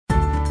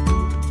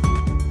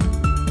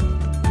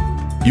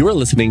You are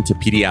listening to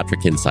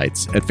Pediatric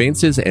Insights,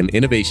 Advances and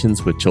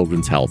Innovations with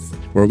Children's Health,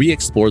 where we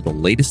explore the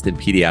latest in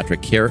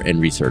pediatric care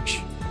and research.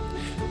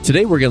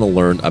 Today, we're going to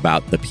learn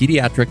about the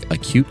Pediatric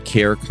Acute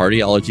Care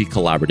Cardiology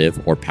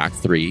Collaborative, or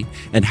PAC3,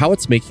 and how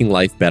it's making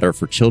life better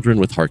for children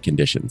with heart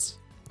conditions.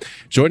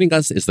 Joining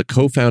us is the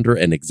co-founder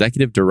and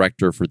executive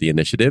director for the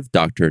initiative,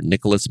 Dr.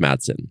 Nicholas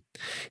Madsen.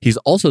 He's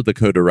also the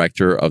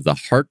co-director of the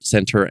Heart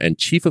Center and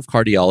chief of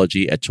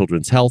cardiology at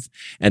Children's Health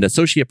and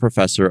associate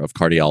professor of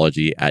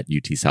cardiology at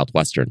UT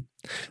Southwestern.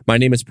 My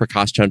name is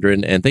Prakash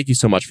Chandran, and thank you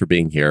so much for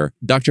being here.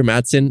 Dr.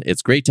 Madsen,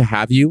 it's great to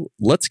have you.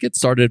 Let's get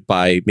started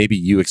by maybe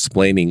you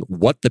explaining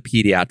what the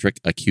Pediatric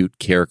Acute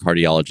Care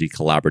Cardiology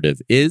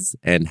Collaborative is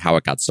and how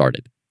it got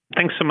started.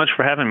 Thanks so much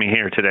for having me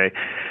here today.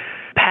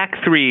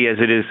 PAC3, as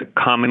it is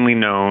commonly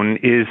known,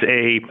 is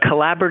a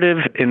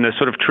collaborative in the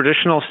sort of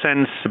traditional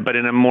sense, but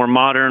in a more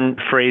modern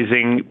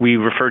phrasing, we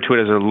refer to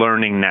it as a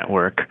learning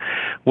network.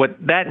 What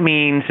that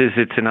means is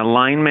it's an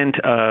alignment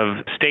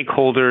of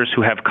stakeholders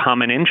who have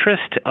common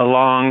interest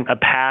along a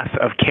path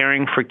of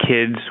caring for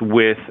kids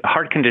with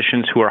heart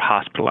conditions who are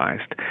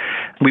hospitalized.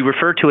 We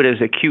refer to it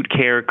as acute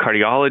care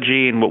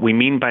cardiology, and what we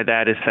mean by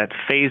that is that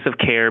phase of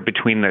care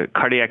between the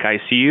cardiac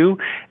ICU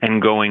and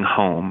going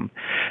home.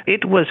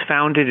 It was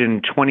founded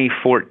in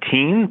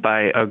 2014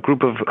 by a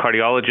group of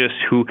cardiologists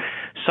who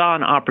saw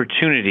an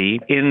opportunity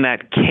in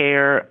that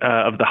care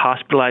of the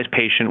hospitalized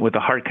patient with a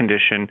heart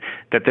condition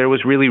that there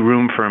was really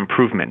room for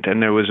improvement,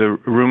 and there was a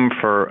room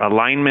for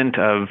alignment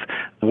of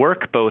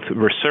work, both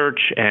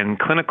research and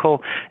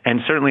clinical, and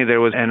certainly there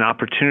was an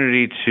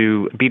opportunity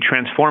to be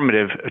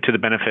transformative to the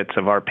benefits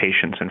of our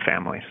patients and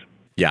families.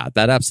 Yeah,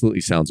 that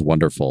absolutely sounds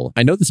wonderful.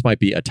 I know this might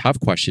be a tough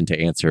question to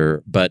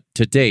answer, but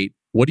to date,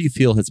 what do you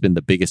feel has been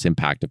the biggest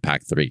impact of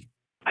PAC3?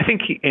 I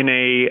think in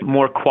a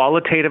more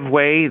qualitative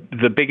way,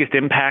 the biggest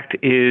impact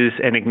is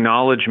an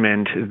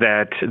acknowledgement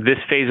that this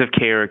phase of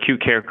care,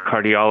 acute care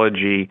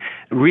cardiology,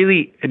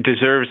 really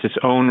deserves its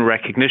own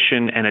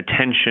recognition and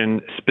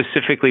attention,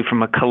 specifically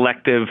from a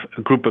collective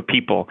group of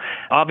people.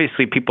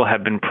 Obviously, people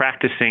have been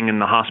practicing in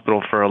the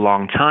hospital for a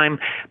long time,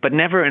 but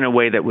never in a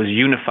way that was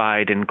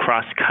unified and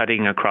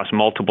cross-cutting across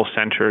multiple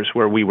centers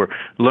where we were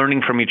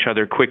learning from each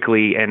other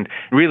quickly and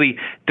really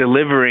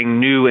delivering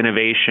new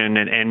innovation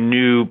and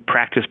new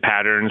practice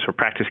patterns or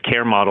practice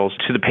care models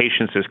to the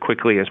patients as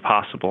quickly as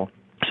possible.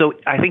 So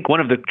I think one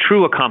of the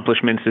true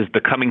accomplishments is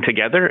the coming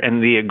together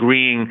and the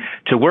agreeing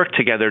to work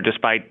together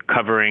despite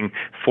covering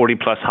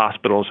 40-plus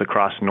hospitals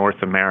across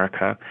North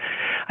America.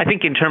 I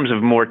think in terms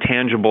of more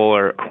tangible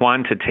or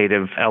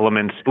quantitative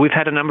elements, we've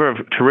had a number of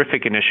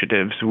terrific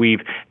initiatives. We've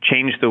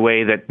changed the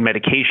way that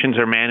medications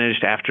are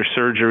managed after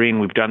surgery,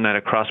 and we've done that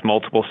across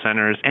multiple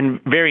centers.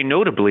 And very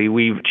notably,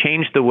 we've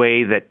changed the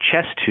way that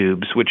chest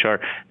tubes, which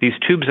are these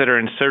tubes that are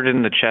inserted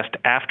in the chest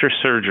after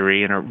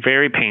surgery and are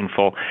very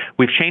painful,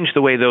 we've changed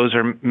the way those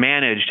are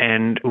managed,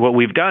 and what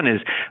we've done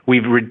is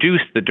we've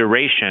reduced the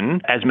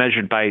duration as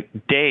measured by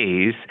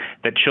days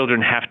that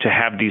children have to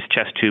have these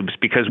chest tubes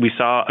because we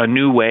saw a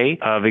new way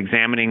of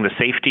examining the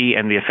safety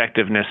and the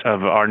effectiveness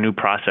of our new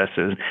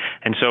processes.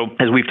 And so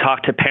as we've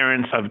talked to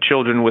parents of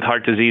children with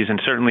heart disease,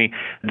 and certainly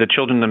the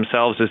children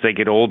themselves as they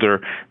get older,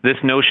 this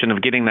notion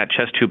of getting that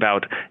chest tube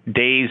out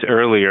days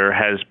earlier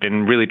has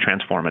been really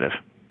transformative.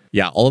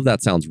 Yeah, all of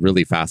that sounds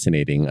really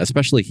fascinating,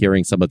 especially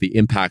hearing some of the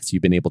impacts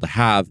you've been able to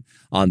have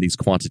on these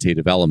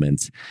quantitative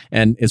elements.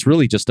 And it's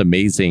really just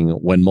amazing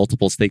when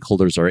multiple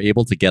stakeholders are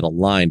able to get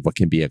aligned what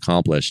can be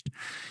accomplished.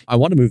 I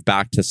want to move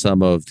back to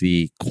some of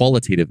the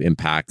qualitative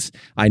impacts.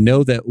 I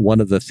know that one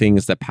of the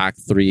things that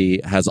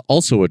PAC3 has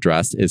also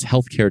addressed is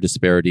healthcare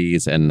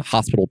disparities and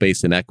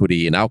hospital-based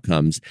inequity and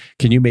outcomes.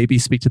 Can you maybe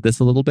speak to this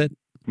a little bit?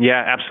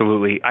 Yeah,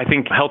 absolutely. I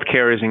think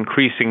healthcare is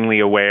increasingly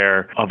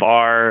aware of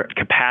our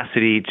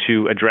capacity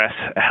to address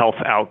health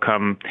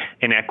outcome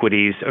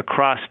inequities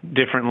across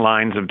different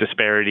lines of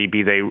disparity,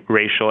 be they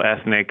racial,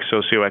 ethnic,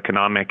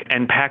 socioeconomic.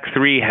 And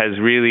PAC3 has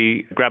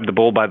really grabbed the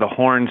bull by the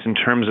horns in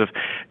terms of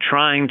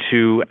trying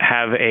to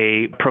have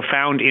a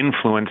profound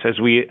influence as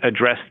we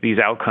address these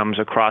outcomes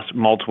across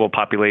multiple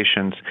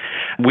populations.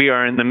 We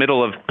are in the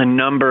middle of a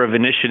number of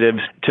initiatives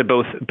to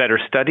both better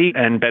study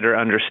and better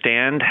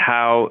understand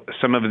how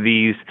some of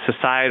these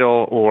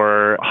societal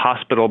or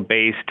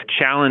hospital-based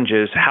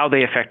challenges, how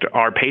they affect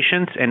our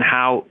patients and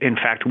how, in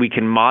fact, we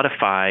can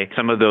modify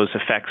some of those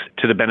effects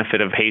to the benefit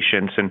of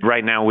patients. And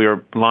right now we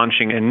are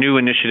launching a new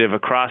initiative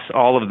across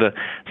all of the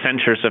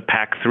centers of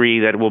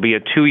PAC3 that will be a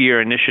 2-year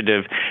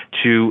initiative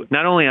to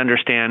not only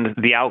understand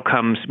the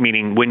outcomes,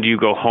 meaning when do you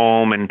go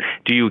home and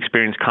do you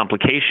experience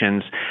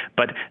complications,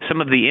 but some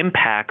of the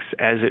impacts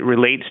as it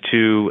relates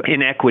to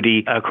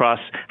inequity across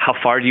how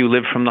far do you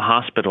live from the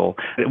hospital,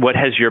 what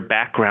has your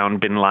background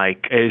been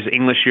like, is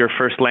English your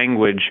first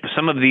language,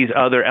 some of these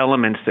other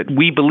elements that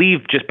we believe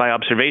just by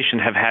observation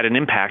have had an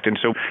impact. And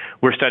so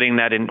we're studying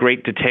that in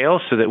great detail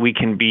so that we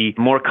can be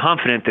more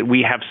confident that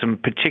we have some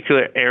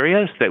particular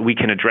areas that we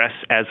can address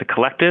as a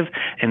collective,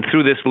 and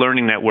through this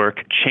learning network,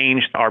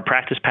 change our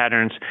practice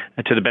patterns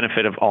to the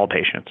benefit of all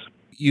patients.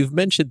 You've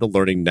mentioned the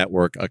Learning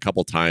Network a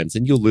couple times,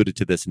 and you alluded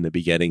to this in the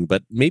beginning,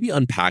 but maybe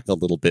unpack a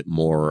little bit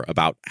more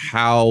about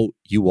how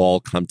you all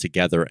come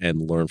together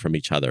and learn from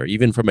each other,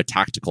 even from a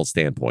tactical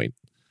standpoint.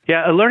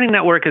 Yeah, a learning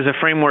network is a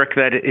framework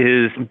that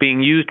is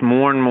being used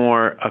more and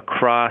more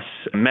across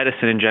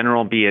medicine in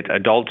general, be it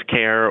adult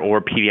care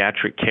or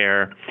pediatric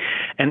care.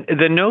 And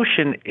the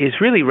notion is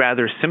really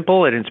rather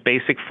simple in its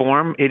basic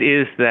form. It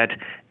is that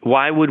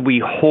why would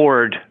we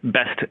hoard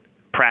best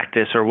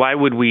practice, or why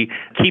would we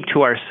keep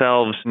to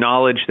ourselves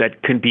knowledge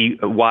that could be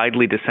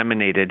widely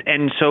disseminated?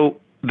 And so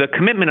the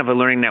commitment of a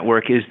learning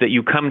network is that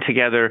you come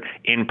together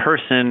in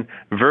person,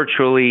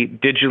 virtually,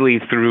 digitally,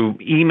 through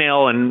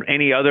email and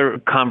any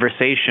other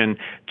conversation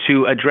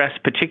to address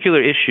particular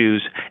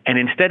issues. And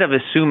instead of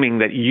assuming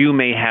that you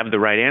may have the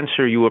right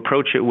answer, you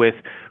approach it with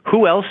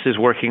who else is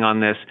working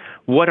on this?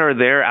 What are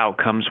their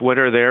outcomes? What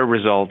are their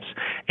results?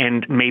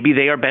 And maybe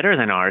they are better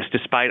than ours,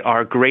 despite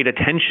our great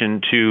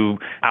attention to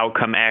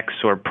outcome X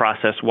or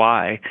process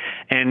Y.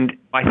 And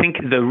I think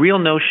the real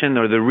notion,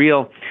 or the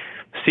real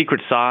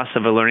secret sauce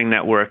of a learning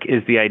network,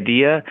 is the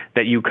idea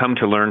that you come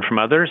to learn from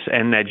others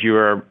and that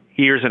your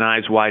ears and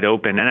eyes wide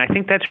open. And I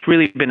think that's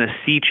really been a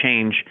sea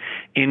change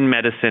in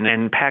medicine.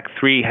 And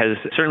PAC3 has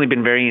certainly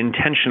been very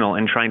intentional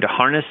in trying to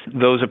harness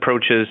those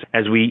approaches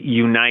as we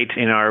unite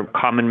in our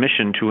common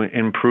mission to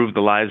improve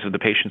the lives of the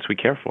patients we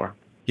care for.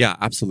 Yeah,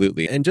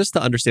 absolutely. And just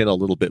to understand a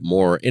little bit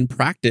more, in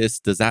practice,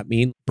 does that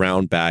mean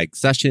brown bag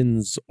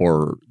sessions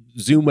or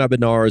Zoom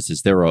webinars?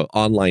 Is there an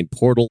online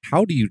portal?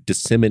 How do you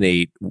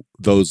disseminate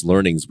those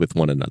learnings with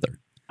one another?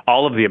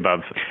 All of the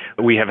above.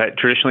 We have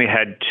traditionally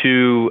had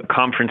 2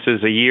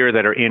 conferences a year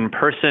that are in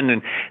person,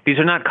 and these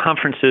are not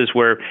conferences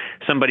where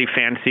somebody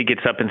fancy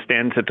gets up and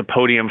stands at the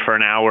podium for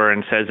an hour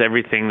and says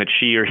everything that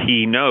she or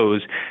he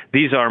knows.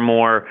 These are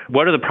more,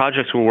 what are the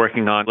projects we're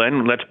working on?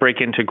 And let's break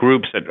into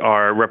groups that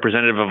are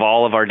representative of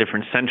all of our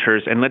different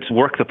centers, and let's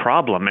work the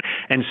problem.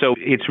 And so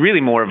it's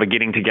really more of a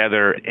getting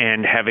together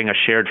and having a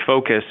shared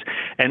focus.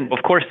 And of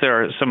course,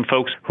 there are some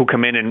folks who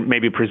come in and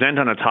maybe present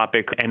on a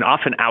topic, and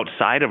often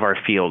outside of our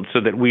field, so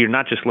that we are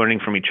not just learning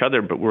from each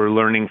other, but we're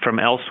learning from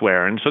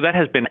elsewhere. And so that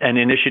has been an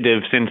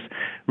initiative since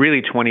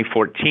really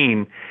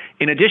 2014.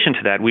 In addition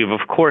to that, we've,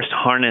 of course,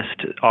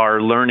 harnessed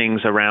our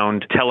learnings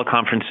around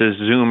teleconferences,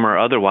 Zoom or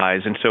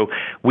otherwise. And so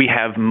we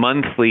have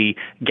monthly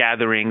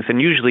gatherings, and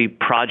usually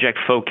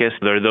project-focused.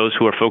 There are those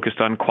who are focused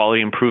on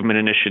quality improvement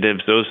initiatives,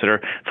 those that are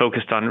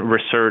focused on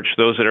research,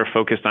 those that are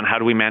focused on how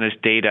do we manage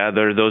data,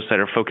 there are those that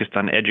are focused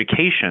on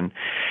education.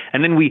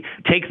 And then we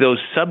take those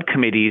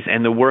subcommittees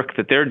and the work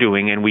that they're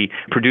doing, and we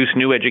produce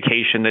new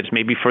education that's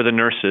maybe for the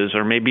nurses,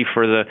 or maybe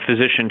for the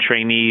physician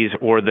trainees,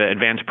 or the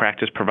advanced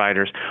practice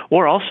providers.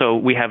 Or also,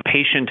 we have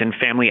Patient and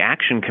Family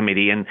Action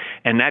Committee, and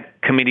that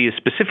committee is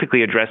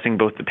specifically addressing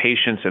both the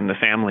patients and the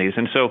families.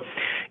 And so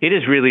it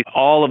is really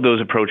all of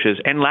those approaches.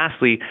 And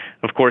lastly,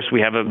 of course,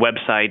 we have a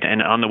website,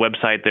 and on the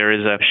website there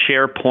is a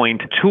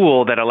SharePoint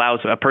tool that allows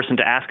a person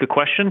to ask a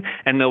question,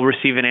 and they'll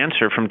receive an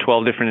answer from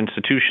 12 different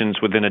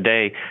institutions within a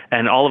day.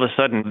 And all of a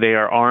sudden, they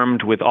are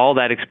armed with all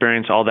that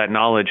experience, all that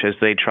knowledge as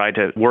they try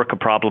to work a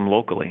problem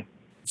locally.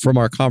 From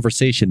our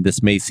conversation,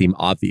 this may seem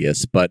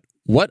obvious, but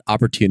what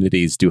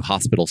opportunities do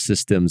hospital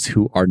systems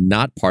who are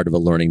not part of a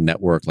learning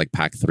network like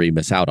PAC3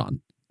 miss out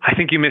on? I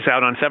think you miss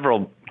out on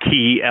several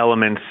key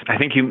elements. I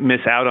think you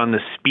miss out on the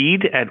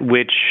speed at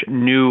which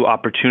new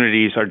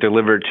opportunities are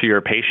delivered to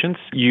your patients.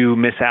 You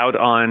miss out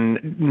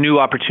on new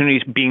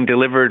opportunities being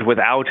delivered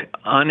without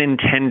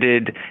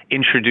unintended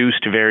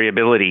introduced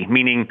variability,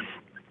 meaning,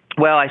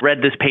 well, I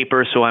read this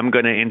paper, so I'm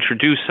going to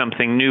introduce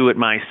something new at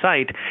my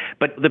site.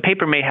 But the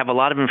paper may have a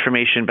lot of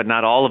information, but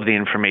not all of the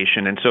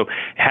information. And so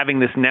having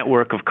this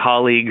network of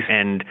colleagues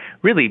and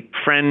really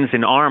friends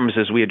in arms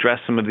as we address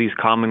some of these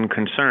common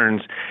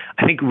concerns,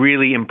 I think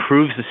really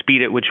improves the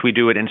speed at which we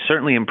do it, and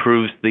certainly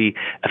improves the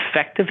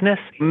effectiveness.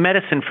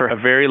 Medicine for a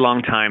very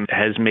long time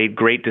has made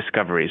great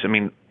discoveries. I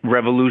mean,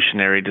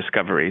 revolutionary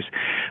discoveries.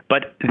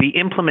 But the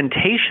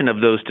implementation of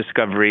those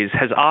discoveries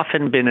has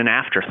often been an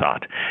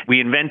afterthought.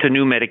 We invent a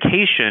new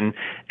medication,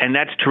 and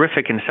that's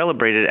terrific and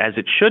celebrated as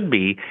it should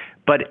be.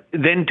 But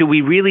then do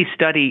we really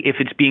study if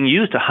it's being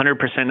used 100%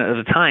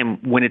 of the time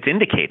when it's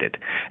indicated?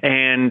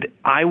 And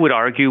I would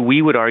argue,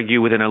 we would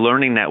argue within a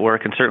learning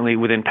network, and certainly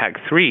within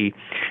PAC3,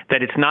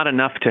 that it's not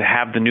enough to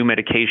have the new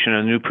medication or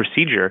a new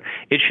procedure.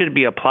 It should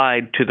be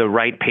applied to the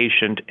right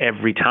patient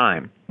every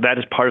time. That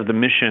is part of the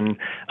mission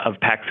of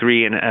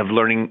PAC3 and of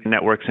learning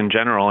networks in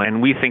general. And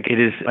we think it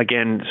is,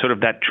 again, sort of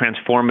that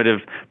transformative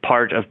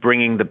part of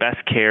bringing the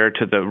best care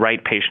to the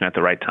right patient at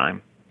the right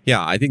time.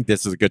 Yeah, I think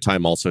this is a good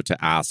time also to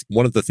ask.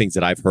 One of the things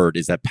that I've heard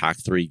is that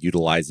PAC3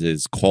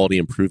 utilizes quality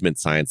improvement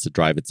science to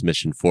drive its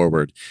mission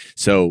forward.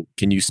 So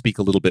can you speak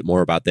a little bit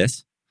more about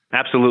this?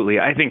 Absolutely.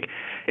 I think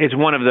it's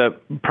one of the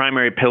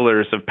primary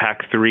pillars of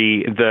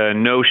PAC3, the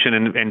notion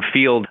and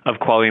field of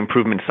quality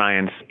improvement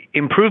science.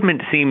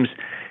 Improvement seems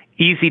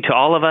easy to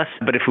all of us,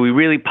 but if we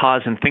really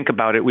pause and think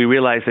about it, we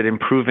realize that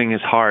improving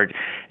is hard.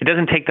 It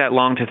doesn't take that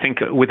long to think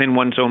within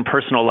one's own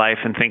personal life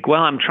and think,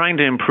 well, I'm trying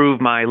to improve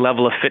my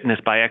level of fitness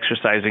by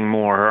exercising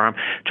more, or I'm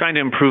trying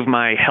to improve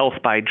my health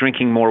by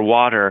drinking more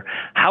water.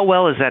 How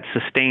well is that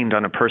sustained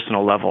on a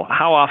personal level?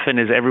 How often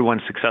is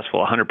everyone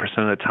successful 100%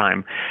 of the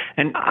time?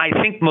 And I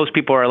think most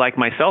people are like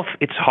myself.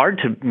 It's hard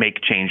to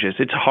make changes.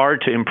 It's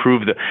hard to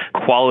improve the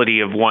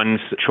quality of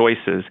one's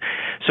choices.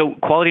 So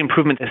quality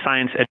improvement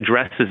science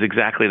addresses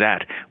exactly that.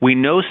 We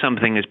know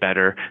something is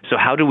better, so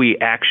how do we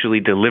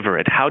actually deliver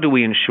it? How do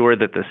we ensure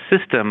that the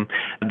system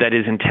that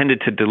is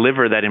intended to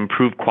deliver that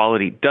improved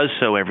quality does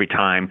so every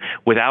time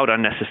without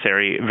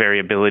unnecessary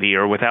variability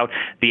or without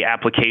the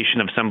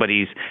application of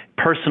somebody's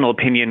personal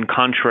opinion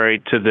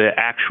contrary to the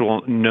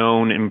actual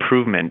known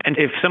improvement? And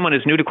if someone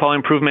is new to quality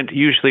improvement,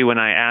 usually when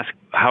I ask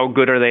how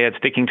good are they at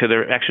sticking to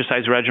their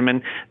exercise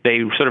regimen, they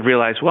sort of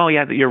realize, well,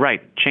 yeah, you're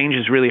right. Change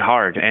is really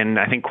hard, and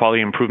I think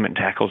quality improvement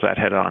tackles that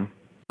head on.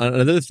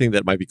 Another thing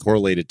that might be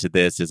correlated to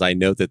this is I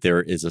know that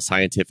there is a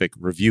scientific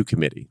review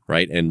committee,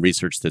 right? And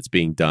research that's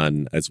being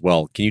done as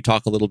well. Can you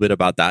talk a little bit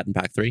about that in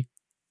PAC3?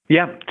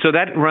 Yeah, so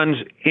that runs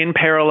in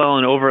parallel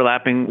and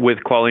overlapping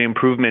with quality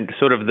improvement,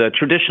 sort of the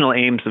traditional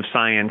aims of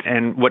science.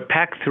 And what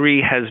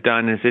PAC3 has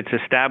done is it's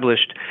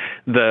established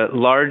the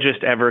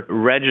largest ever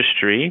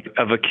registry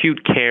of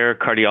acute care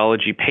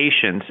cardiology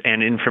patients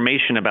and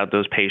information about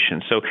those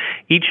patients. So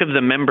each of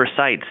the member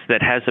sites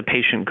that has a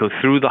patient go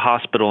through the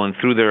hospital and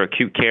through their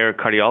acute care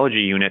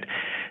cardiology unit,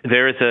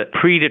 there is a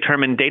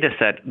predetermined data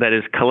set that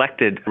is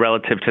collected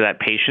relative to that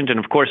patient. And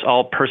of course,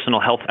 all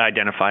personal health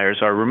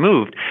identifiers are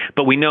removed.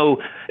 But we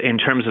know in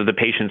terms of the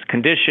patient's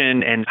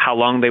condition and how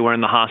long they were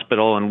in the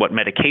hospital and what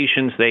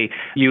medications they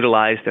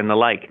utilized and the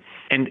like.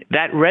 And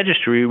that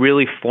registry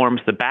really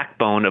forms the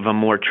backbone of a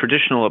more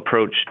traditional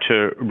approach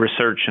to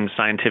research and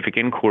scientific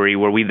inquiry,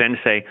 where we then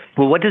say,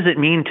 well, what does it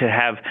mean to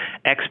have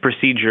X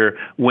procedure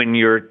when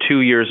you're 2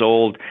 years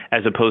old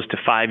as opposed to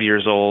 5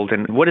 years old?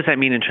 And what does that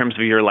mean in terms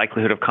of your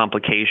likelihood of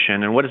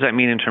complication? And what does that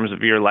mean in terms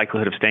of your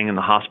likelihood of staying in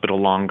the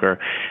hospital longer?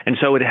 And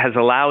so it has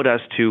allowed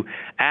us to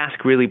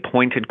ask really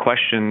pointed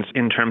questions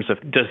in terms of,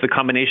 does the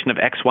combination of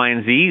X, Y,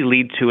 and Z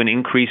lead to an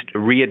increased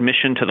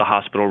readmission to the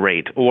hospital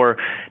rate? Or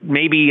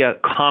maybe a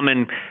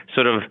common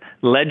sort of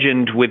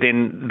legend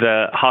within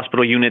the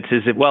hospital units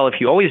is that, well, if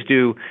you always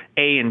do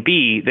A and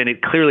B, then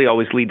it clearly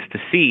always leads to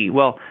C.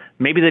 Well,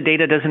 maybe the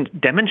data doesn't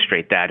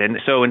demonstrate that. And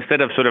so instead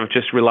of sort of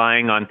just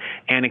relying on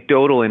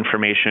anecdotal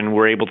information,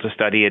 we're able to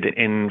study it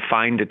in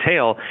fine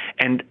detail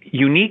and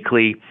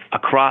uniquely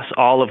across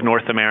all of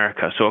North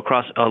America. So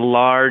across a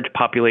large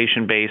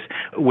population base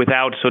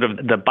without sort of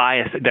the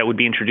bias that would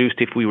be introduced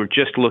if we were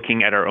just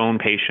looking at our own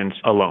patients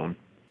alone.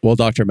 Well,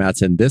 Dr.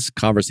 Madsen, this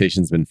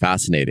conversation's been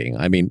fascinating.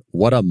 I mean,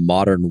 what a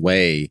modern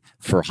way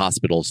for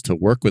hospitals to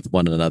work with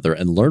one another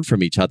and learn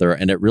from each other.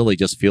 And it really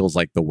just feels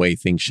like the way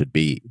things should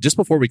be. Just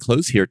before we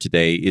close here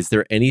today, is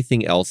there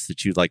anything else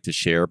that you'd like to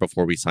share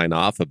before we sign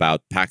off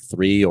about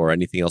PAC3 or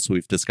anything else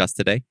we've discussed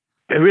today?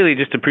 I really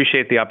just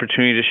appreciate the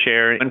opportunity to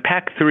share. And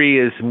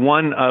PAC3 is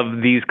one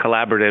of these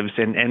collaboratives,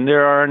 and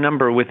there are a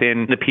number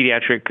within the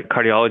pediatric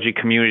cardiology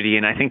community.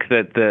 And I think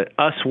that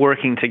us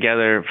working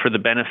together for the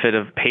benefit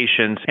of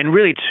patients and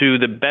really to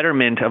the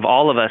betterment of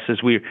all of us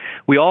as we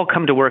all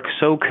come to work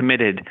so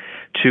committed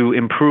to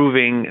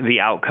improving the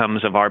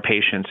outcomes of our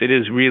patients. It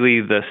is really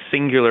the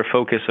singular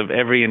focus of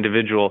every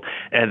individual,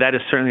 and that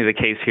is certainly the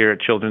case here at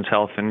Children's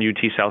Health and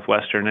UT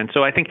Southwestern. And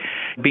so I think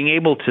being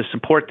able to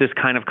support this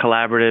kind of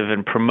collaborative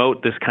and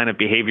promote this kind of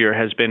behavior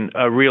has been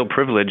a real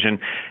privilege, and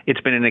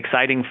it's been an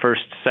exciting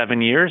first 7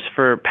 years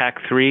for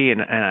PAC3,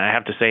 and I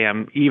have to say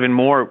I'm even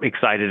more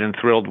excited and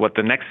thrilled what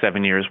the next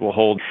 7 years will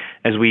hold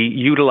as we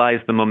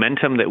utilize the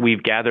momentum that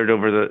we've gathered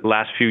over the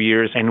last few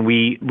years, and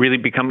we really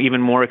become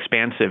even more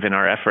expansive in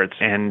our efforts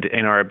and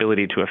in our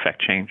ability to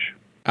affect change.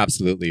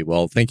 Absolutely.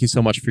 Well, thank you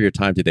so much for your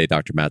time today,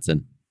 Dr.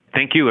 Madsen.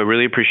 Thank you. I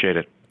really appreciate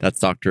it. That's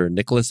Dr.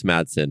 Nicholas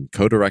Madsen,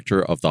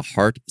 co-director of the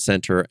Heart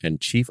Center and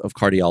chief of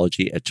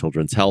cardiology at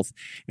Children's Health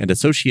and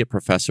associate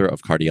professor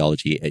of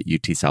cardiology at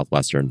UT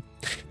Southwestern.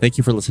 Thank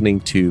you for listening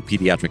to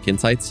Pediatric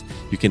Insights.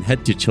 You can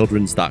head to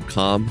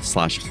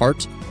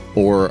childrens.com/heart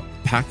or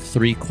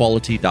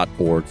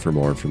pac3quality.org for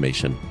more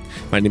information.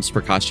 My name is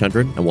Prakash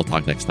Chandran, and we'll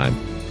talk next time.